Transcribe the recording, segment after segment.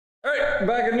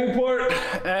right, back at Newport,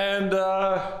 and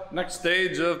next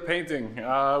stage of painting.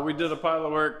 We did a pile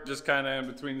of work just kind of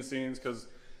in between the scenes because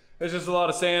there's just a lot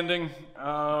of sanding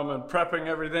and prepping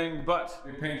everything, but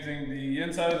we're painting the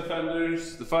inside of the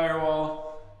fenders, the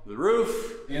firewall, the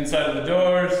roof, the inside of the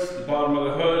doors, the bottom of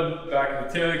the hood, back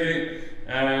of the tailgate,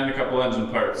 and a couple engine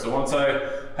parts. So once I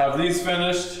have these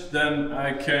finished, then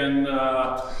I can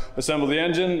assemble the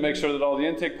engine, make sure that all the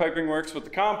intake piping works with the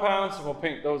compounds, and we'll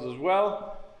paint those as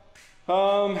well.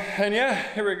 And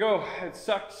yeah, here we go. It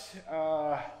sucks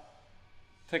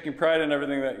taking pride in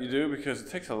everything that you do because it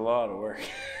takes a lot of work.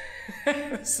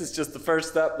 This is just the first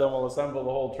step, then we'll assemble the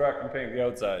whole truck and paint the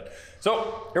outside.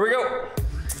 So, here we go.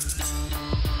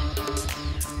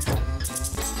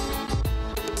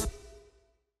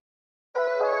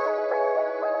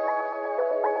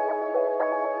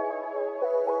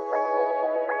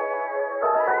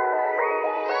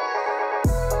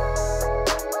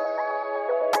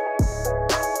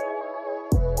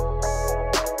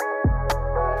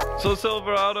 So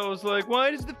Silverado was like,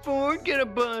 why does the Ford get a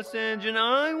bus engine?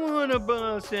 I want a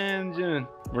bus engine.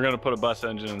 We're gonna put a bus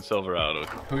engine in Silverado.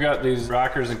 We got these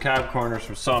rockers and cab corners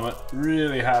from Summit.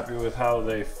 Really happy with how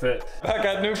they fit. Back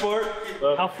at Newport.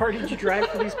 How far did you drive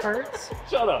for these parts?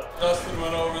 Shut up. Dustin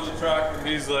went over the truck and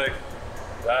he's like,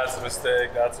 that's a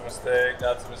mistake, that's a mistake,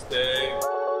 that's a mistake.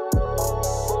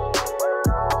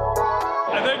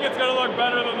 I think it's gonna look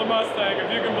better than the Mustang,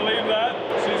 if you can believe that.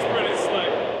 She's pretty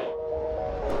slick.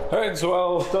 All right, so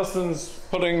while Dustin's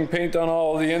putting paint on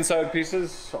all the inside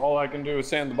pieces, all I can do is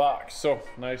sand the box. So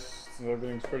nice,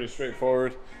 everything's pretty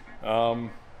straightforward. Away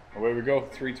we go,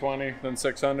 320, then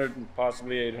 600, and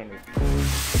possibly 800.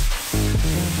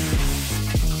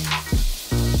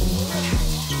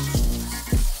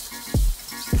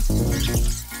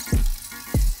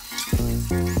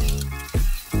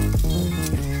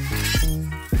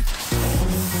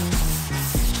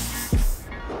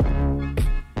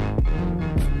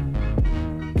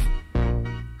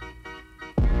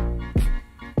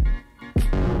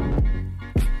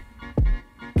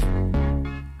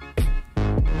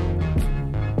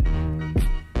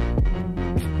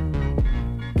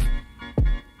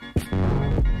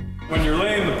 When you're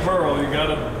laying the pearl, you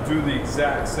gotta do the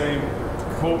exact same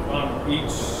coat on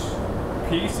each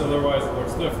piece, otherwise it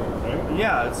looks different, right?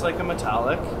 Yeah, it's like a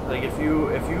metallic. Like if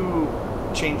you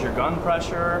change your gun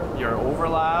pressure, your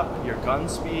overlap, your gun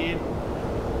speed,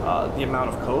 the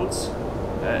amount of coats,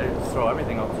 throw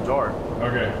everything out the door.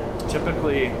 Okay.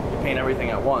 Typically, you paint everything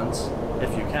at once,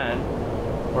 if you can,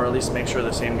 or at least make sure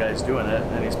the same guy's doing it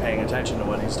and he's paying attention to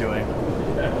what he's doing.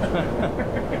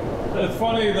 It's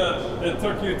funny that it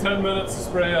took you 10 minutes to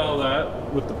spray all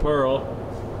that with the pearl,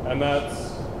 and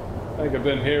that's, I think I've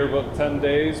been here about 10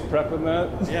 days prepping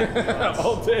that. Yeah.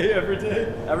 All day, every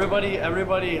day.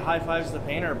 Everybody high fives the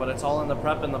painter, but it's all in the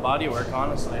prep and the body work,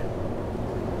 honestly.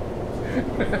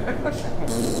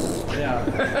 Yeah.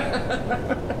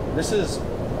 This is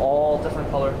all different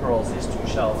colored pearls, these two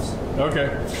shelves. Okay.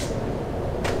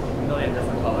 A million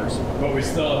different colors. But we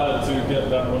still had to get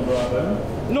that one brought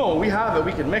in? No, we have it,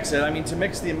 we can mix it. I mean, to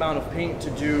mix the amount of paint to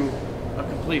do a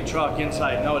complete truck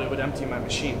inside and out, it would empty my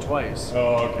machine twice.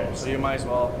 Oh, okay. So you might as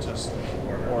well just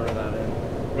order that in.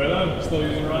 Right on, still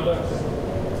using Rondex?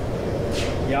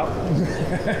 Yep.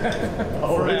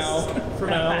 For now. For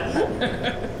now.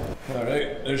 All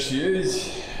right, there she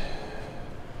is.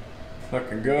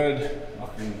 Looking good.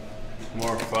 Looking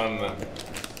more fun than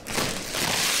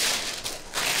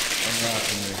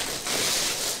unwrapping me.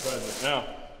 Now,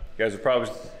 you guys are probably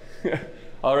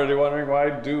already wondering why I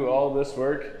do all this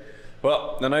work.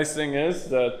 Well, the nice thing is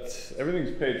that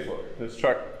everything's paid for. This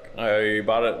truck, I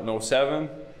bought it in 07.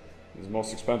 It was the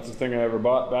most expensive thing I ever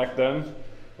bought back then,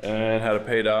 and had it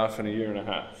paid off in a year and a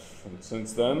half. And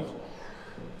since then,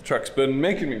 the truck's been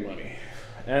making me money.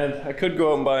 And I could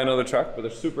go out and buy another truck, but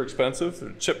they're super expensive.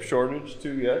 There's a chip shortage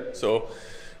too yet. So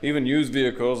even used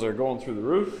vehicles are going through the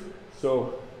roof.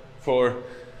 So for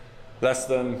less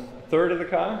than a third of the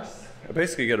cost, I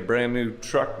basically get a brand new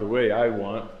truck the way I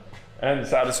want, and the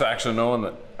satisfaction of knowing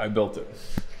that I built it.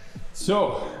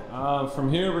 So from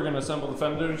here, we're gonna assemble the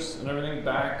fenders and everything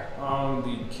back on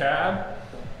the cab,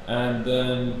 and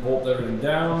then bolt everything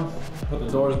down, put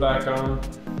the doors back on,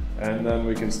 and then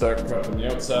we can start prepping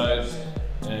the outside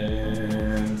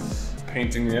and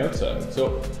painting the outside.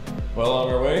 So, well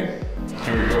on our way,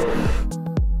 here we go.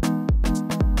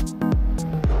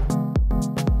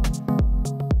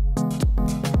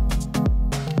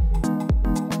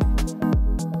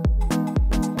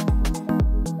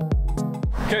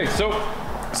 Okay, so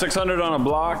 600 on a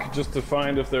block just to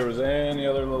find if there was any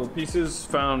other little pieces.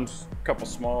 Found a couple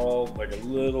small, like a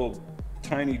little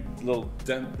tiny little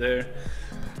dent there.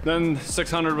 Then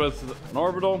 600 with an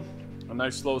orbital, a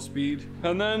nice slow speed.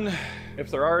 And then if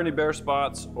there are any bare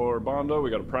spots or Bondo, we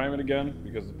gotta prime it again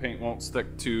because the paint won't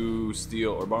stick to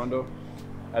steel or Bondo.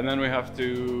 And then we have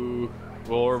to,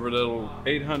 we'll orbit it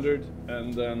 800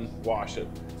 and then wash it.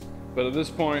 But at this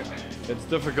point, it's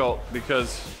difficult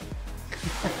because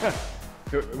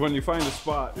when you find a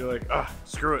spot, you're like, ah,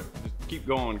 screw it, just keep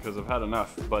going because I've had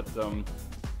enough. But you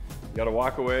gotta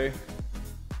walk away,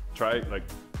 try, like,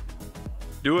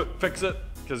 do it, fix it,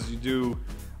 because you do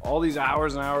all these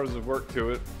hours and hours of work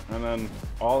to it, and then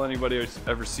all anybody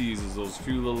ever sees is those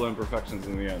few little imperfections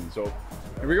in the end. So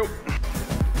here we go.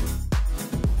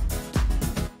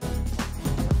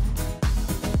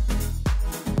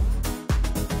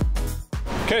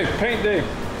 Okay, paint day.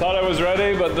 Thought I was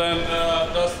ready, but then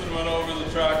Dustin went over the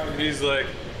truck and he's like,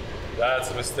 that's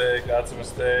a mistake, that's a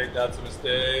mistake, that's a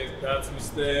mistake, that's a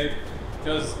mistake.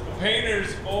 Because the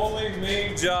painter's only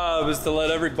main job is to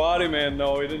let every body man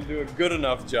know he didn't do a good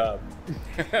enough job.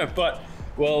 But,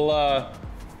 well,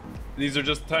 these are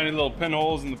just tiny little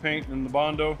pinholes in the paint and the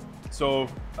Bondo. So,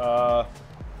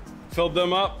 filled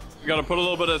them up. You gotta put a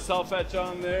little bit of self-etch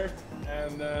on there,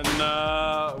 and then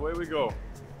away we go.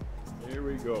 Here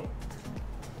we go.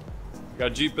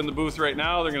 Got Jeep in the booth right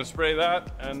now. They're gonna spray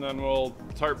that, and then we'll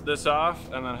tarp this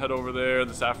off, and then head over there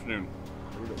this afternoon.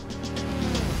 Here we go.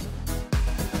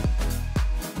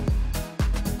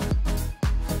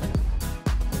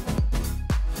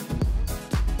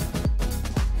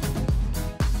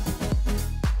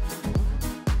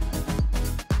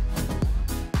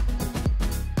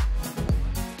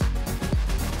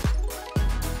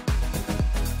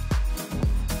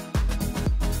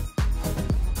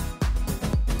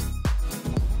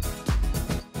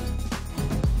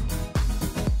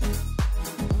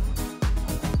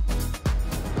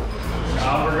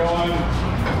 We're going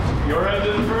your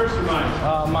engine first or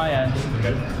mine? My end.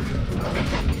 Okay.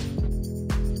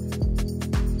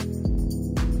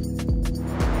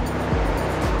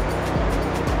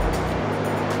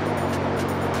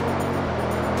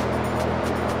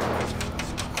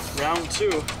 Round 2.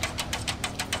 The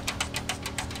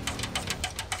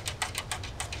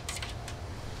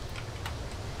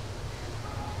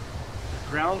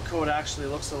ground coat actually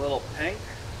looks a little pink.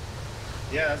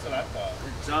 Yeah, that's what I thought.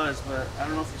 It does, but I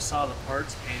don't know if you saw the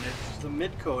parts painted. The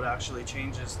mid coat actually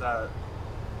changes the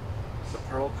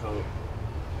pearl coat.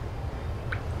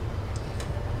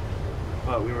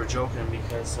 But we were joking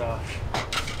because the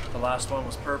last one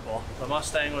was purple. The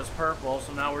Mustang was purple,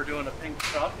 so now we're doing a pink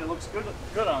truck. It looks good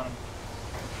on him.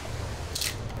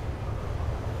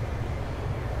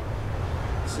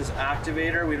 This is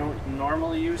activator. We don't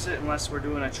normally use it unless we're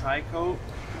doing a tri-coat.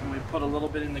 And we put a little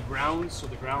bit in the ground so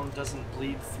the ground doesn't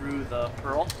bleed through the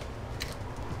pearl.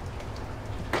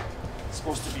 It's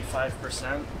supposed to be 5%.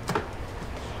 Kind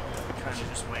of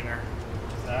just winger.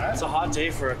 It's a hot day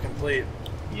for a complete.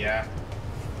 Yeah.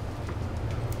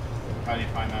 How do you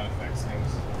find that affects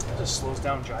things? It just slows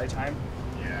down dry time.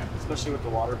 Yeah. Especially with the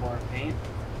waterborne paint.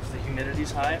 If the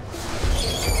humidity's high.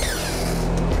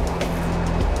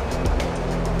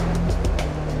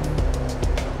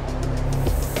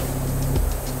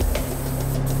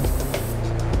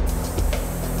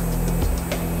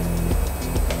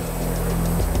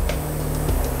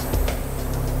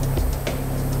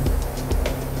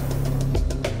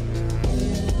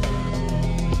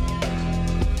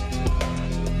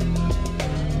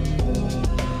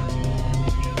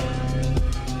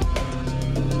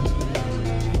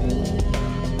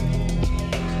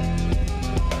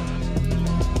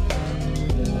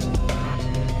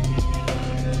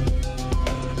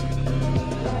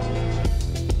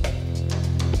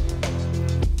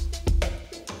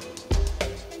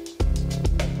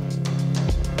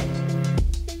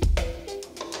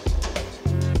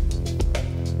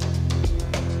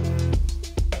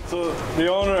 So the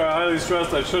owner highly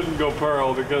stressed I shouldn't go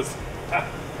pearl because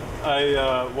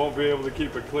I won't be able to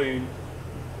keep it clean.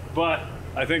 But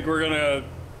I think we're gonna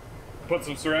put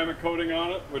some ceramic coating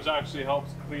on it, which actually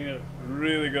helps clean it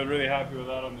really good. Really happy with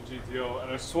that on the GTO. And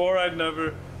I swore I'd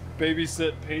never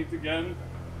babysit paint again,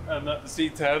 and that the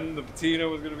C10, the patina,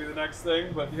 was gonna be the next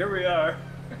thing. But here we are.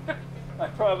 I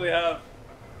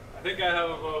think I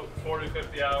have about 40,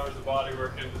 50 hours of body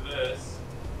work into this.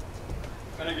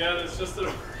 And again, it's just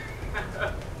an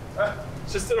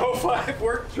it's just an 05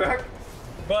 work truck,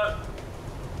 but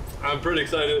I'm pretty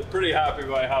excited, pretty happy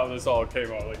by how this all came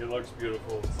out. Like, it looks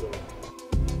beautiful. So.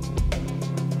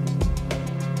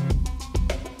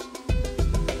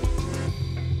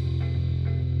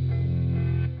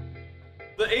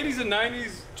 The 80s and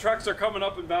 90s trucks are coming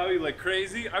up in value like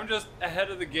crazy. I'm just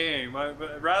ahead of the game.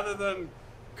 Rather than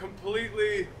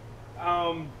completely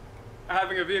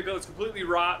having a vehicle that's completely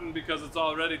rotten because it's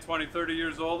already 20, 30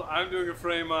 years old. I'm doing a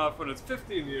frame off when it's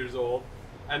 15 years old.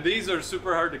 And these are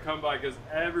super hard to come by because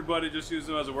everybody just uses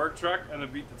them as a work truck and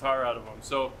then beat the tar out of them.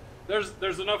 So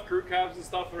there's enough crew cabs and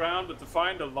stuff around, but to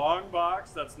find a long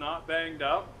box that's not banged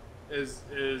up is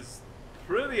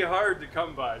pretty hard to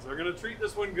come by. So we're gonna treat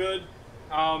this one good.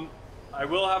 I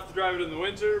will have to drive it in the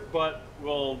winter, but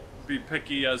we'll be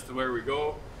picky as to where we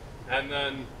go. And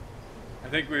then I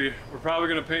think we're probably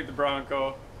gonna paint the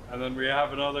Bronco, and then we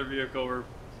have another vehicle we're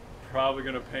probably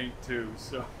gonna paint too.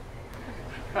 So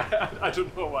I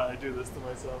don't know why I do this to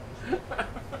myself.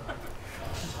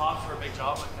 It's hot for a big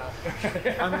job like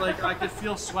that. I'm like, I could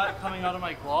feel sweat coming out of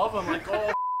my glove. I'm like,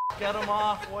 oh, get them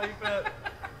off, wipe it.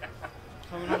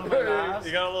 Coming out of my mask.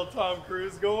 You got a little Tom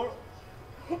Cruise going?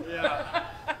 Yeah.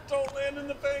 Don't land in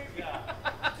the paint. Yeah.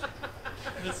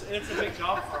 It's a big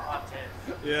job for a hot tank.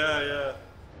 Yeah, yeah.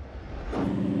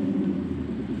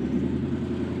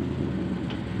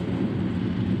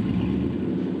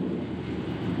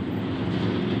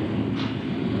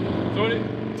 So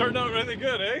it turned out really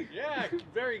good, eh? Yeah,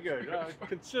 very good.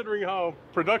 Considering how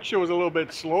production was a little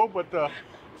bit slow, but the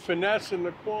finesse and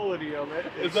the quality of it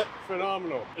is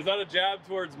phenomenal. Is that a jab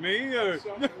towards me, or?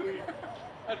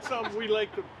 That's something we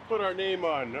like to put our name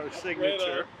on, our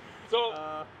signature. So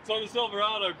on the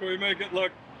Silverado, can we make it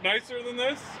look nicer than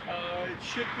this? It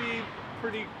should be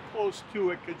pretty close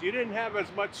to it because you didn't have as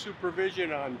much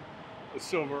supervision on the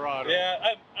Silverado.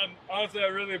 Yeah, and honestly, I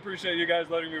really appreciate you guys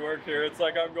letting me work here. It's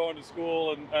like I'm going to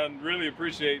school and really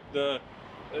appreciate the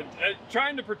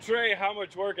trying to portray how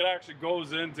much work it actually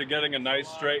goes into getting a nice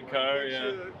straight car.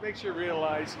 It makes you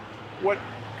realize what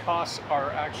costs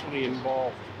are actually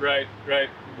involved. Right.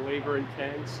 Labor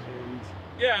intense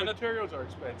and materials are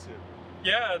expensive.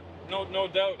 Yeah, no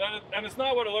doubt. And it's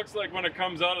not what it looks like when it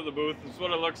comes out of the booth. It's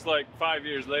what it looks like 5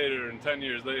 years later and 10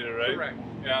 years later, right? Correct.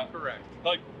 Yeah. Correct.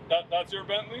 Like that's your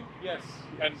Bentley? Yes.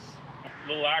 And a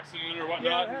little accident or Yeah,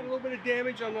 whatnot? I had a little bit of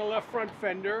damage on the left front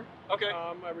fender. Okay.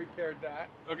 I repaired that.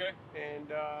 Okay. And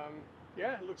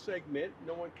yeah, it looks like mint.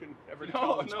 No one can ever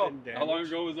tell it's been damaged. How long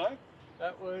ago was that?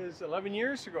 That was 11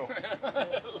 years ago.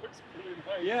 It looks pretty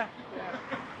nice. Yeah.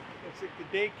 It's like the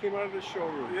day came out of the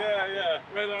showroom. Yeah.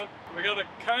 Right on. We got a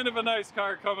kind of a nice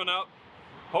car coming up.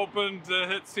 Hoping to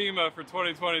hit SEMA for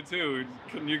 2022.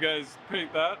 Can you guys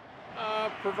paint that?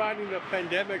 Providing the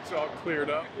pandemic's all cleared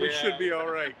up, we should be all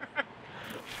right.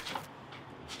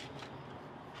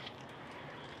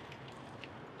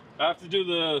 I have to do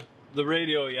the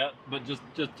radio yet, but just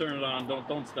turn it on.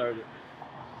 Don't start it.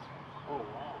 Oh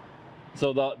wow!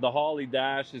 So the Hawley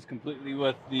dash is completely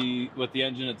with the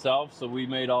engine itself. So we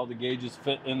made all the gauges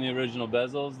fit in the original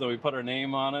bezels. Then we put our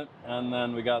name on it, and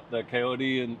then we got the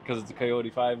Coyote, and because it's a Coyote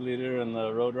 5-liter and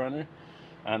the Roadrunner,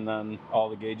 and then all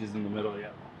the gauges in the middle. Yeah.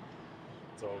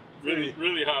 So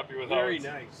really happy with how very it's,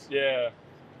 nice. Yeah.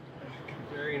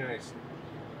 Very nice.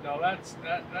 Now that's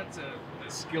a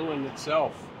skill in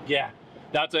itself. Yeah,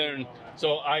 that's Aaron.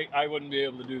 So I wouldn't be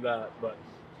able to do that, but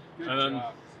Good and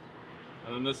job.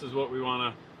 then this is what we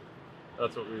wanna.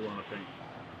 That's what we wanna paint.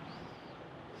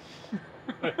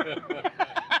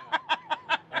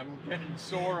 I'm getting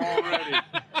sore already.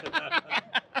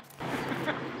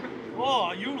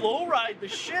 Whoa, you lowride the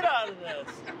shit out of this.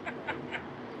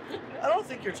 I don't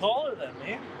think you're taller than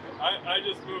me. I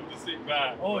just moved the seat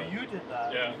back. Oh, you did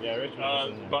that. Yeah,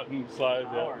 Richard. Button slide.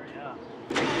 Power, Yeah.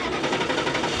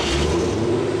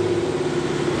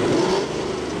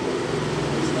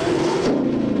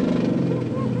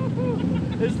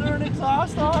 Is there an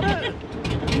exhaust on it?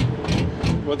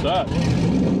 What's that?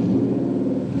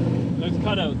 There's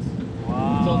cutouts.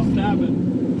 Wow. So I'm stabbing.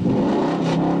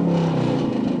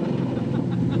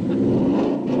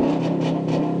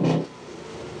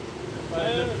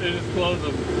 They just close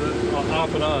them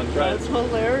off and on. Right? That's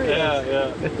hilarious.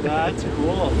 Yeah. That's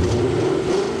cool.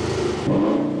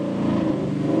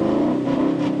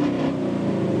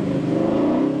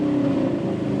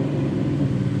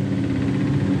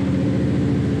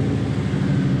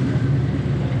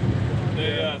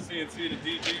 They CNC'd a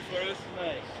DG for us.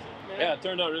 Nice. Yeah, it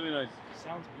turned out really nice.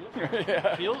 Sounds beautiful.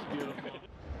 Yeah. Feels beautiful.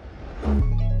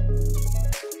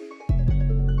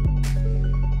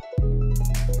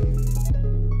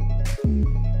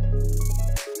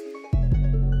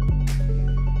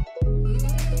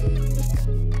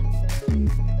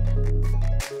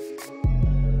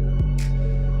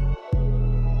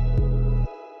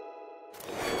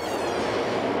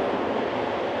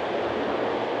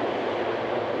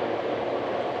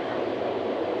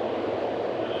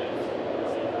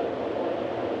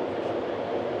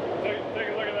 Take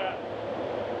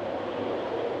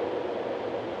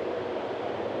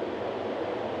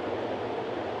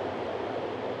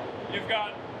you've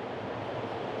got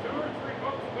 2 or 3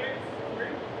 coats of base,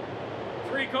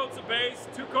 3 coats of base,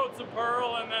 2 coats of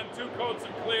pearl, and then 2 coats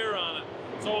of clear on it.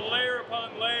 So layer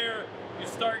upon layer, you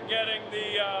start getting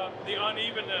the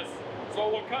unevenness. So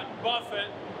we'll cut and buff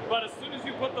it, but as soon as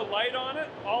you put the light on it,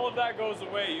 all of that goes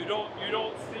away. You don't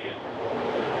see it.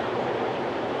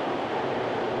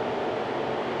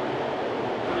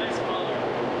 Nice color.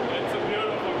 It's a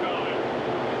beautiful color.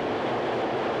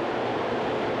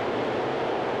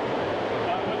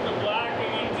 With the black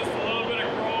and then just a little bit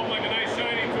of chrome, like a nice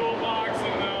shiny toolbox,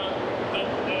 and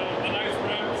the nice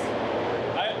rims.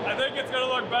 I think it's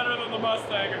gonna look better than the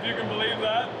Mustang, if you can believe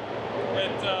that.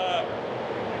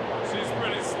 She's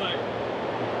pretty slick.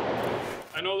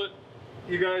 I know that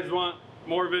you guys want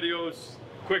more videos,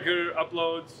 quicker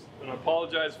uploads, and I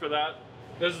apologize for that.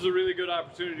 This is a really good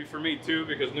opportunity for me too,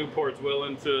 because Newport's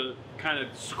willing to kind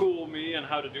of school me on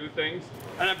how to do things.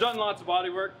 And I've done lots of body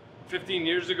work. 15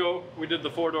 years ago, we did the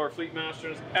 4-door Fleet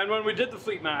Masters. And when we did the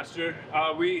Fleet Master,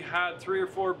 we had 3 or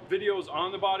 4 videos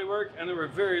on the bodywork, and they were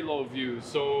very low views.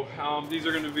 So these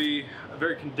are going to be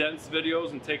very condensed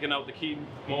videos and taking out the key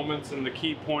moments and the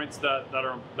key points that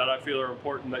I feel are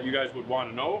important that you guys would want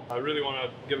to know. I really want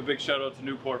to give a big shout out to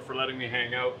Newport for letting me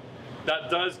hang out. That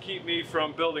does keep me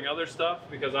from building other stuff,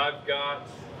 because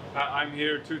I'm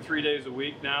here 2-3 days a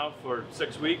week now for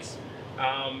 6 weeks.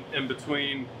 In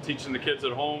between teaching the kids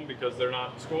at home because they're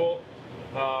not in school.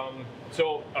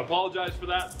 So I apologize for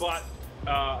that, but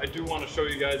I do want to show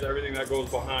you guys everything that goes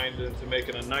behind into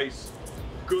making a nice,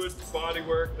 good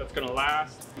bodywork that's going to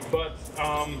last. But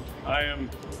I am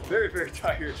very, very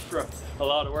tired from a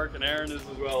lot of work, and Aaron is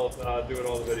as well doing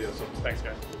all the videos. So thanks,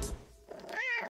 guys.